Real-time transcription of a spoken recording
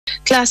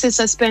Classes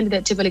suspended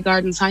at Tivoli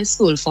Gardens High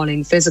School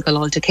following physical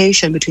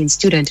altercation between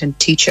student and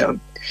teacher.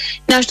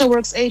 National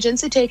Works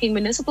Agency taking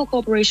municipal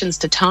corporations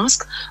to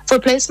task for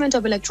placement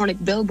of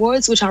electronic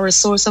billboards, which are a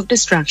source of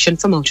distraction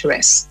for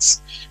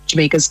motorists.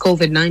 Jamaica's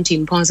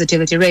COVID-19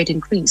 positivity rate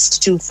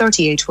increased to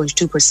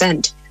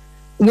 38.2%.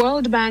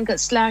 World Bank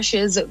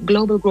slashes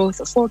global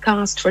growth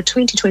forecast for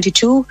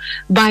 2022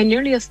 by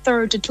nearly a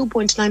third to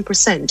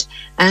 2.9%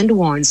 and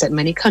warns that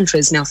many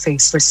countries now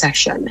face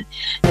recession.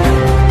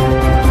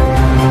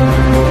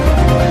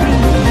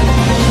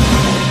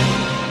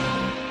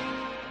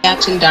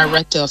 Acting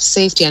Director of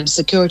Safety and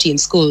Security in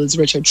Schools,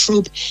 Richard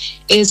Troop,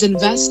 is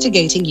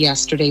investigating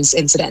yesterday's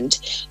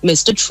incident.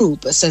 Mr.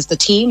 Troop says the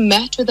team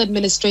met with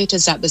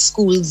administrators at the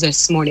school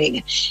this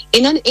morning.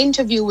 In an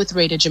interview with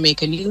Radio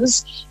Jamaica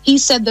News, he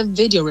said the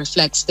video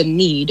reflects the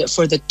need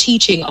for the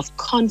teaching of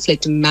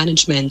conflict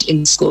management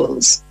in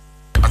schools.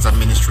 As a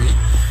ministry,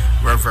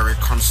 we're very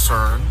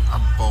concerned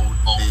about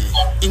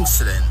the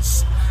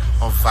incidents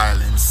of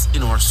violence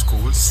in our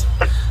schools.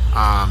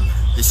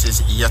 This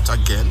is yet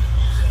again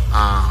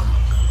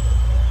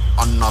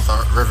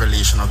another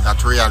revelation of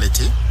that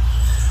reality.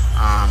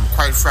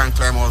 Quite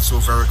frankly, I'm also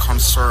very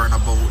concerned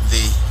about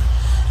the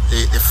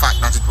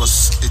fact that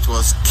it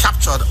was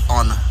captured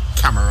on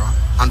camera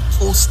and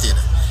posted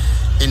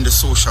in the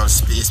social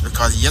space,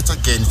 because yet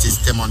again it is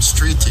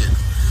demonstrated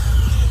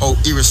how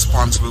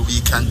irresponsible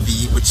we can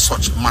be with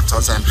such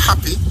matters. I'm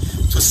happy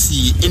to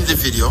see in the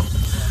video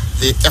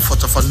the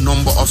effort of a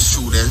number of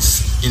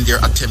students in their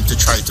attempt to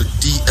try to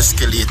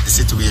de-escalate the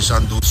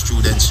situation. Those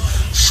students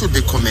should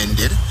be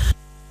commended.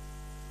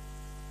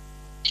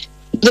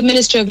 The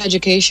Minister of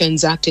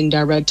Education's Acting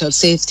Director of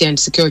Safety and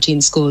Security in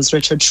Schools,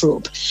 Richard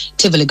Troop.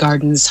 Tivoli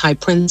Gardens High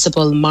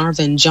Principal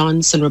Marvin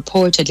Johnson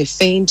reportedly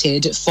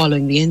fainted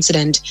following the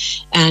incident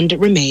and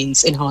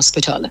remains in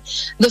hospital.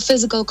 The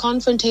physical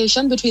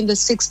confrontation between the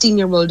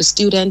 16-year-old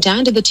student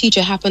and the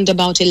teacher happened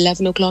about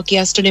 11 o'clock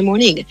yesterday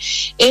morning.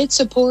 It's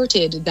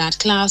reported that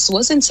class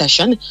was in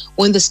session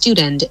when the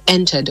student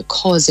entered,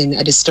 causing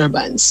a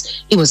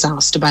disturbance. He was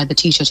asked by the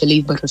teacher to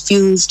leave but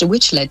refused,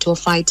 which led to a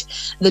fight.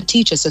 The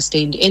teacher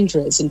sustained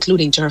injuries,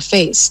 including to her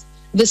face.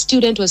 The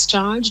student was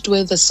charged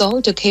with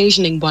assault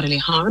occasioning bodily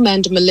harm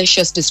and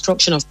malicious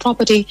destruction of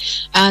property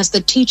as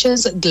the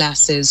teacher's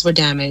glasses were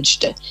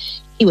damaged.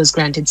 He was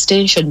granted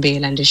station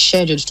bail and is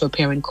scheduled to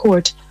appear in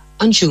court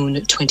on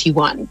June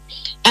 21.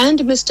 And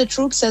Mr.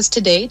 Troop says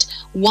to date,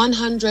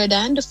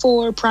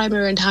 104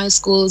 primary and high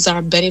schools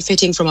are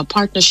benefiting from a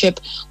partnership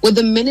with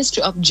the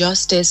Ministry of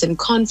Justice and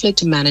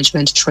Conflict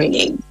Management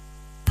Training.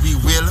 We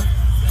will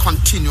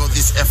continue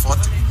this effort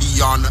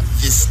beyond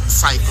this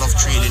cycle of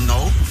training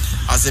now,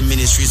 as the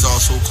ministry is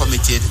also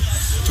committed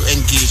to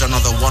engage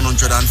another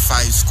 105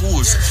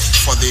 schools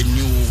for the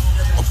new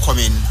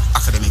upcoming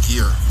academic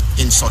year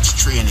in such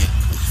training.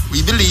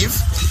 We believe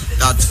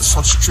that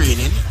such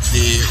training,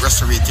 the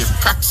restorative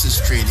practice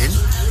training,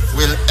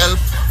 will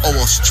help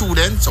our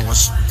students, our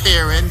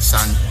parents,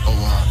 and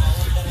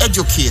our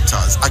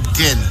educators,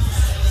 again,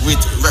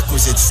 with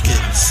requisite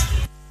skills.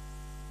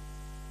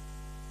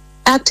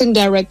 Acting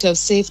Director of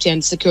Safety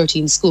and Security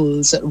in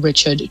Schools,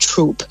 Richard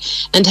Troop,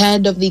 and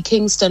head of the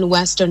Kingston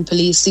Western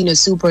Police Senior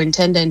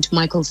Superintendent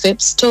Michael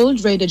Phipps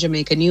told Radio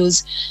Jamaica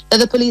News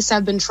that the police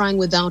have been trying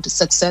without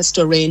success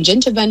to arrange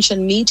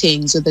intervention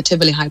meetings with the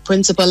Tivoli High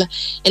Principal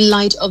in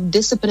light of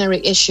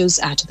disciplinary issues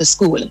at the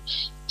school.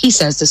 He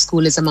says the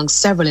school is among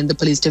several in the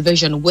police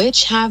division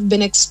which have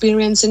been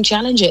experiencing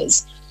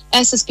challenges.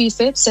 SSP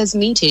Phipps says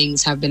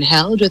meetings have been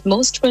held with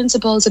most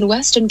principals in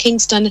Western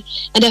Kingston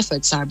and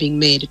efforts are being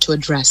made to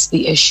address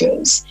the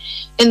issues.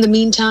 In the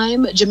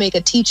meantime,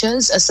 Jamaica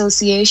Teachers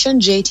Association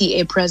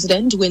JTA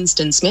President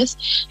Winston Smith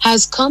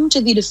has come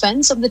to the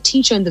defense of the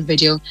teacher in the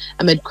video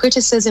amid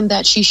criticism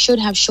that she should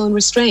have shown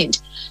restraint.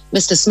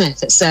 Mr.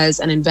 Smith says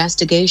an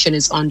investigation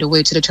is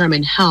underway to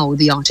determine how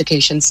the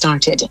altercation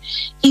started.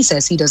 He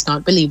says he does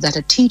not believe that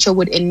a teacher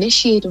would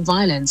initiate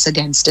violence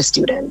against a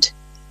student.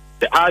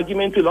 The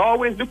argument will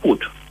always be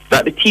put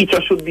that the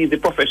teacher should be the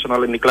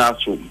professional in the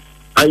classroom.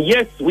 And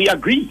yes, we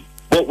agree.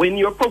 But when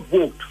you're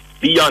provoked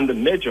beyond the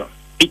measure,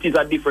 it is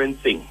a different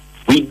thing.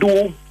 We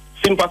do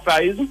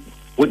sympathize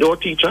with our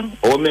teacher,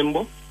 our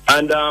member,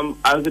 and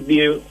as the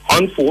day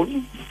unfolds,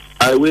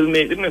 I will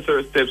make the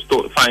necessary steps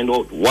to find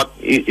out what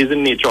is the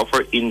nature of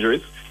her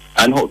injuries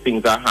and how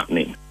things are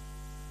happening.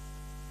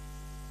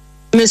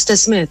 Mr.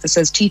 Smith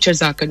says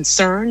teachers are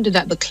concerned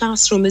that the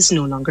classroom is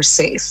no longer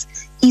safe.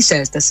 He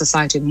says the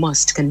society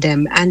must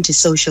condemn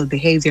antisocial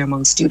behavior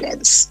among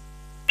students.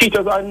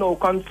 Teachers are now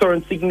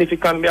concerned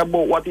significantly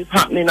about what is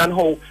happening and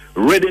how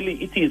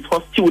readily it is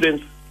for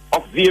students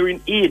of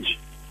varying age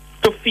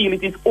to feel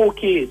it is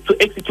okay to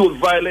execute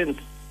violence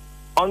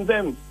on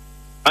them.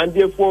 And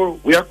therefore,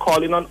 we are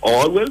calling on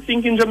all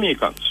well-thinking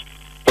Jamaicans,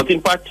 but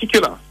in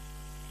particular,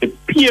 the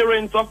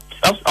parents of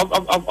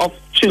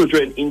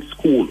children in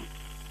school,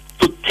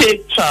 to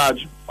take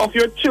charge of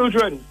your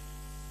children.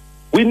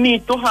 We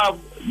need to have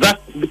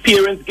the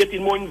parents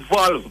getting more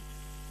involved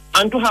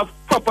and to have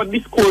proper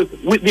discourse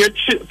with their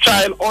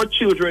child or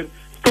children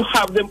to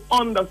have them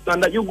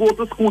understand that you go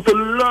to school to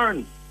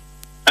learn.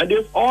 And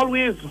there's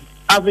always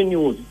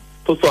avenues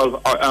to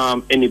solve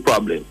any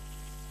problem.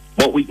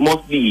 But it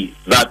must be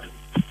that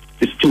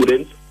the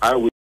students are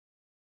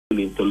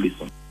willing to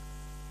listen.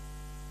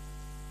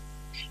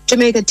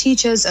 Jamaica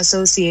Teachers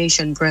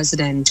Association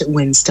President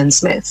Winston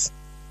Smith.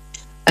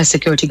 A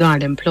security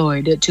guard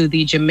employed to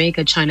the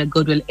Jamaica China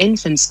Goodwill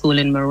Infant School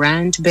in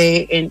Morant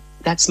Bay,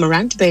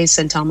 Morant Bay,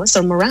 St. Thomas,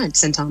 or Morant,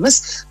 St.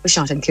 Thomas, was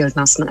shot and killed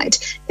last night.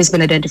 He's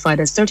been identified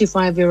as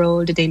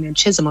 35-year-old Damien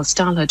Chisholm of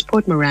Stalhut,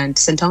 Port Morant,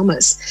 St.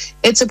 Thomas.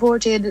 It's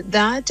reported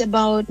that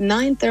about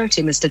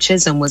 9:30, Mr.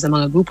 Chisholm was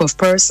among a group of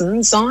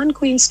persons on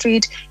Queen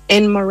Street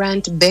in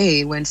Morant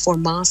Bay when four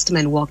masked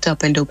men walked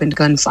up and opened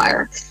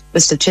gunfire.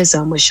 Mr.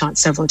 Chisholm was shot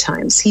several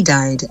times. He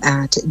died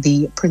at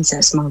the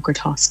Princess Margaret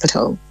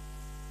Hospital.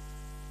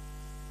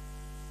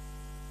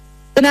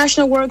 The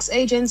National Works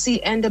Agency,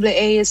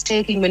 NAA, is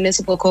taking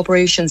municipal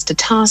corporations to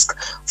task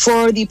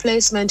for the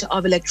placement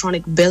of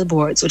electronic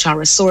billboards, which are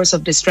a source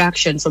of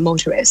distraction for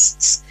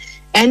motorists.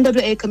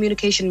 NAA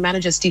Communication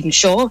Manager Stephen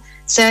Shaw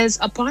says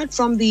apart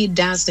from the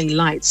dazzling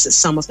lights,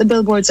 some of the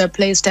billboards are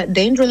placed at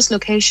dangerous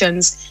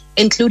locations,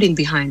 including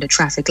behind the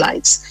traffic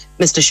lights.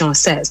 Mr. Shaw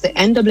says the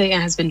NAA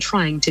has been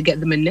trying to get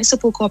the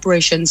municipal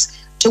corporations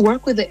to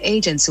work with the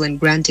agency when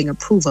granting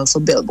approval for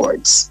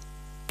billboards.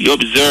 You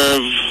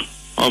observe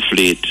of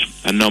late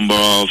a number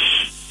of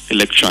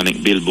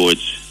electronic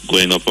billboards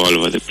going up all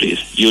over the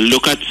place. You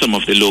look at some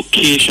of the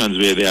locations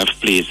where they have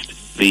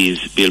placed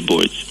these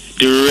billboards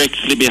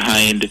directly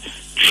behind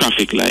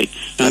traffic lights.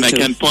 And I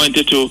can point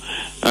you to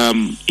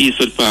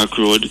Eastwood Park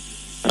Road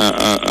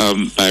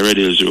by Red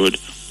Hills Road.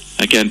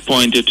 I can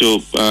point you to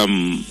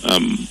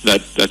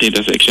that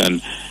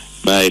intersection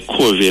by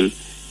Corville.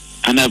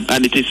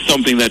 And it is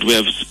something that we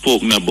have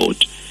spoken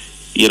about,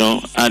 you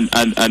know, and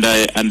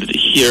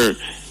here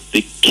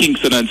the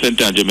Kingston and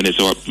St. Andrew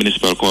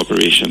Municipal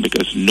Corporation,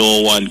 because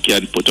no one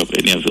can put up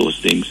any of those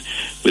things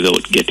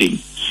without getting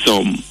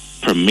some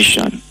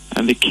permission.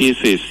 And the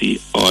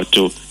KCC ought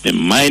to be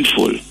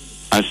mindful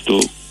as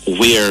to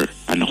where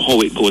and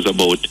how it goes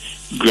about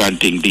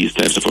granting these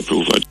types of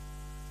approval.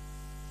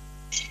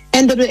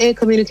 NAA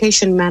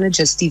Communication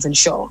Manager Stephen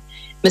Shaw.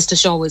 Mr.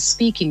 Shaw was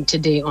speaking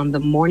today on the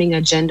morning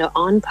agenda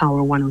on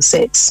Power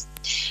 106.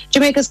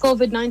 Jamaica's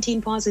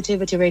COVID-19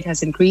 positivity rate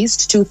has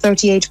increased to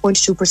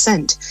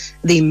 38.2%.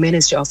 The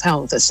Ministry of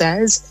Health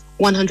says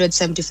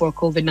 174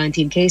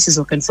 COVID-19 cases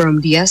were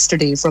confirmed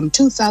yesterday from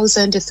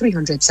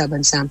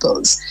 2,307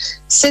 samples.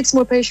 6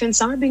 more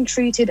patients are being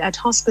treated at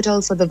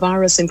hospital for the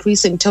virus,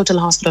 increasing total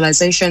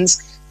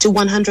hospitalizations to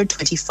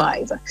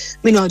 125.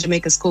 Meanwhile,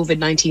 Jamaica's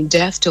COVID-19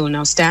 death toll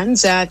now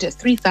stands at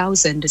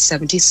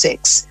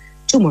 3,076.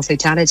 2 more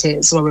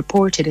fatalities were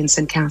reported in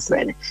St.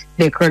 Catherine.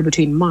 They occurred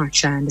between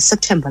March and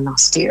September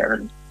last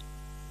year.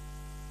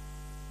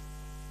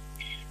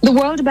 The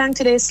World Bank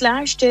today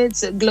slashed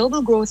its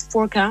global growth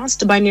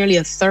forecast by nearly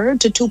a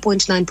third to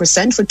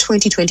 2.9% for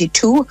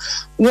 2022,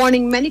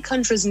 warning many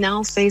countries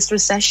now face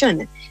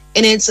recession.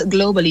 In its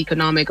Global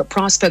Economic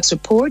Prospects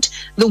report,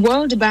 the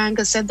World Bank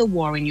said the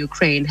war in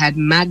Ukraine had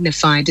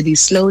magnified the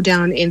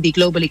slowdown in the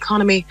global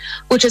economy,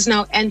 which is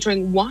now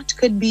entering what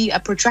could be a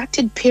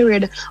protracted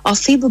period of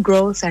feeble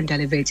growth and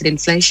elevated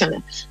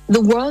inflation. The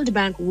World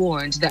Bank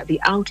warned that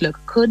the outlook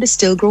could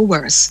still grow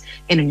worse.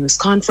 In a news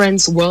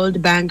conference,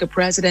 World Bank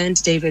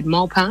President David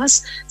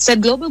Malpass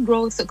said global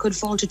growth could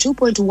fall to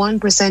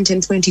 2.1% in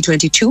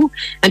 2022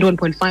 and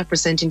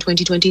 1.5% in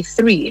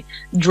 2023,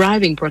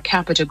 driving per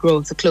capita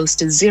growth close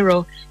to zero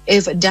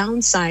if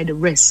downside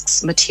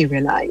risks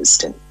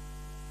materialized.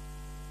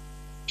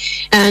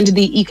 And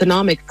the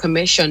Economic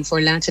Commission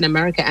for Latin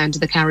America and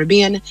the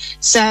Caribbean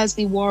says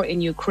the war in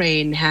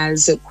Ukraine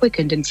has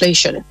quickened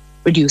inflation,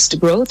 reduced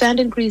growth, and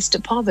increased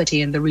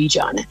poverty in the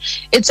region.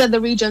 It said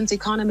the region's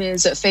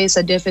economies face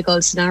a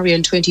difficult scenario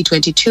in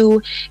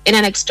 2022 in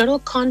an external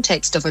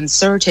context of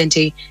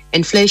uncertainty,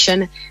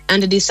 inflation,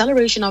 and a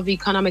deceleration of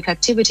economic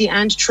activity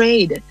and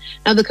trade.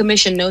 Now, the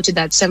Commission noted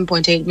that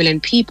 7.8 million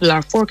people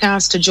are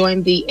forecast to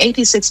join the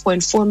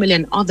 86.4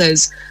 million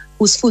others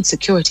whose food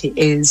security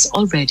is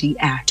already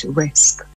at risk.